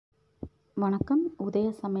வணக்கம். உதய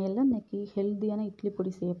சமையலில் இன்றைக்கி ஹெல்த்தியான இட்லி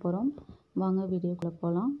பொடி செய்ய போகிறோம். வாங்க வீடியோக்குள்ளே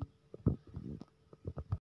போகலாம்.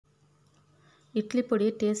 இட்லி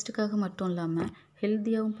பொடியை டேஸ்ட்டுக்காக மட்டும் இல்லாமல்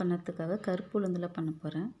ஹெல்த்தியாகவும் பண்ணுறதுக்காக கருப்பு உளுந்தில் பண்ண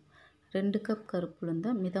போகிறேன். 2 கப் கருப்பு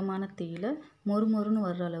உளுந்தை மிதமான தீயில் மொறுமொறுன்னு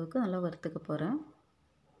வர்ற அளவுக்கு நல்லா வறுத்துக்க போகிறேன்.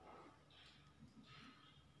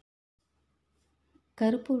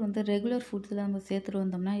 கருப்பு உளுந்து ரெகுலர் ஃபுட்ஸில் நம்ம சேர்த்துட்டு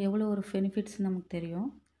வந்தோம்னா எவ்வளோ ஒரு பெனிஃபிட்ஸ் நமக்கு தெரியும்.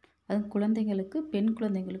 அதுவும் குழந்தைங்களுக்கு, பெண்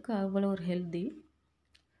குழந்தைங்களுக்கு அவ்வளோ ஒரு ஹெல்த்தி.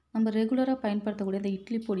 நம்ம ரெகுலராக பயன்படுத்தக்கூடிய இந்த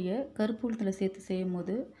இட்லி பொடியை கருப்பு உளுந்தில் சேர்த்து செய்யும்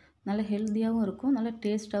போது நல்லா ஹெல்த்தியாகவும் இருக்கும், நல்லா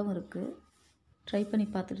டேஸ்ட்டாகவும் இருக்குது. ட்ரை பண்ணி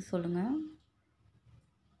பார்த்துட்டு சொல்லுங்கள்.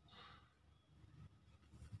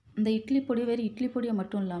 இந்த இட்லி பொடி வேறு இட்லி பொடியை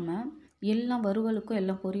மட்டும் இல்லாமல் எல்லாம் வறுவலுக்கும்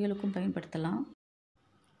எல்லாம் பொரியலுக்கும் பயன்படுத்தலாம்.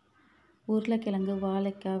 உருளைக்கிழங்கு,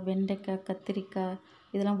 வாழைக்காய், வெண்டைக்காய், கத்திரிக்காய்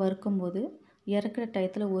இதெல்லாம் வறுக்கும்போது இறக்குற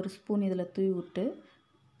டயத்தில் 1 ஸ்பூன் இதில் தூவி விட்டு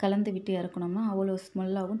கலந்து விட்டு இறக்கணும்னா அவ்வளோ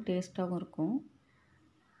ஸ்மெல்லாகவும் டேஸ்ட்டாகவும் இருக்கும்.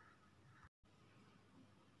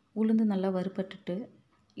 உளுந்து நல்லா வறுபட்டுட்டு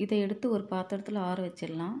இதை எடுத்து ஒரு பாத்திரத்தில் ஆற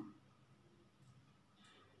வச்சிடலாம்.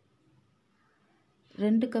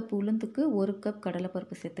 2 கப் உளுந்துக்கு 1 கப்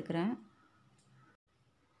கடலைப்பருப்பு சேர்த்துக்கிறேன்.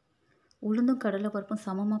 உளுந்தும் கடலைப்பருப்பும்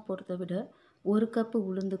சமமாக போடுறதை விட 1 கப்பு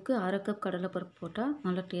உளுந்துக்கு 1/2 கப் கடலைப்பருப்பு போட்டால்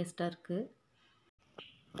நல்லா டேஸ்ட்டாக இருக்குது.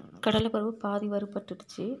 கடலைப்பருப்பு பாதி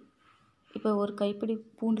வறுபட்டுடுச்சு. இப்போ ஒரு கைப்பிடி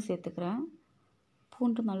பூண்டு சேர்த்துக்கிறேன்.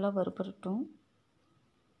 பூண்டு நல்லா வறுபடட்டும்.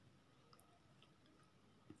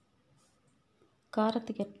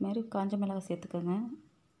 காரத்துக்கு ஏற்ற மாதிரி காஞ்ச மிளகாய் சேர்த்துக்கோங்க.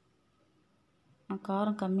 நான்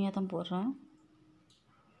காரம் கம்மியாக தான் போடுறேன்.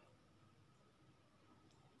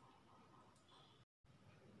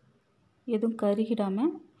 எதுவும்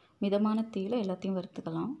கருகிடாமல் மிதமான தீயில் எல்லாத்தையும்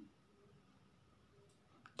வறுத்துக்கலாம்.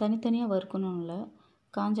 தனித்தனியாக வறுக்கணும் இல்லை,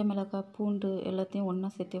 காஞ்ச மிளகாய், பூண்டு எல்லாத்தையும் ஒன்றா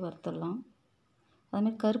சேர்த்து வறுத்துடலாம்.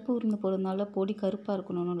 அதுமாதிரி கருப்பு உளுந்து போடுறதுனால பொடி கருப்பாக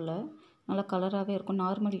இருக்கணும்னு இல்லை, நல்லா கலராகவே இருக்கும்.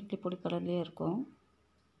 நார்மல் இட்லி பொடி கலர்லேயே இருக்கும்.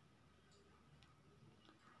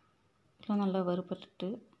 எல்லாம் நல்லா வறுபட்டுட்டு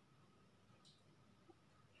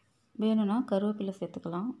வேணும்னா கருவேப்பிலை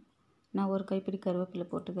சேர்த்துக்கலாம். நான் ஒரு கைப்பிடி கருவேப்பிலை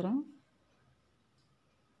போட்டுக்கிறேன்.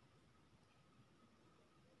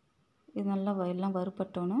 இது நல்லா எல்லாம்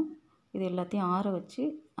வறுபட்டோன்னு இது எல்லாத்தையும் ஆற வச்சு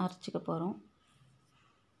அரைச்சிக்க போகிறோம்.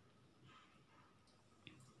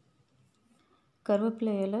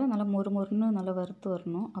 கருவேப்பிலை இலை நல்லா மொறுமொறுன்னு நல்லா வறுத்து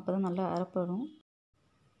வரணும், அப்போ தான் நல்லா அரைப்படும்.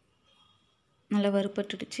 நல்லா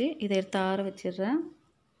வறுபட்டுடுச்சு. இதை எடுத்து ஆற வச்சிடுறேன்.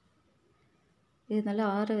 இது நல்லா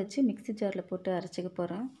ஆற வச்சு மிக்ஸி ஜாரில் போட்டு அரைச்சிக்க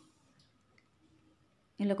போகிறேன்.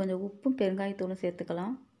 இல்லை கொஞ்சம் உப்பும் பெருங்காயத்தூளும்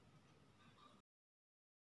சேர்த்துக்கலாம்.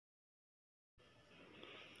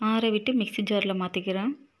 ஆற விட்டு மிக்ஸி ஜாரில்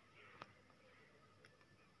மாற்றிக்கிறேன்.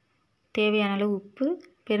 தேவையான அளவு உப்பு,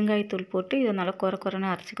 பெருங்காயத்தூள் போட்டு இதை நல்லா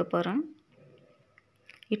கொரன்னு அரைச்சிக்க போகிறேன்.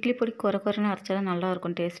 இட்லி பொடி கொரன்னு அரைச்சாலும்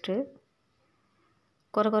நல்லாயிருக்கும் டேஸ்ட்டு.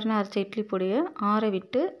 கொரன்னு அரைச்ச இட்லி பொடியை ஆற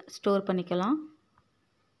விட்டு ஸ்டோர் பண்ணிக்கலாம்.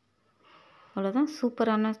 அவ்வளோதான்,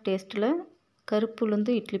 சூப்பரான டேஸ்ட்டில் கருப்பு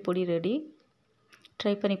உளுந்து இட்லி பொடி ரெடி.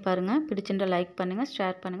 ட்ரை பண்ணி பாருங்கள். பிடிச்சிருந்தால் லைக் பண்ணுங்கள்,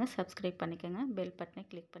 ஷேர் பண்ணுங்கள், சப்ஸ்கிரைப் பண்ணிக்கோங்க, பெல் பட்டனை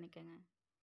கிளிக் பண்ணிக்கோங்க.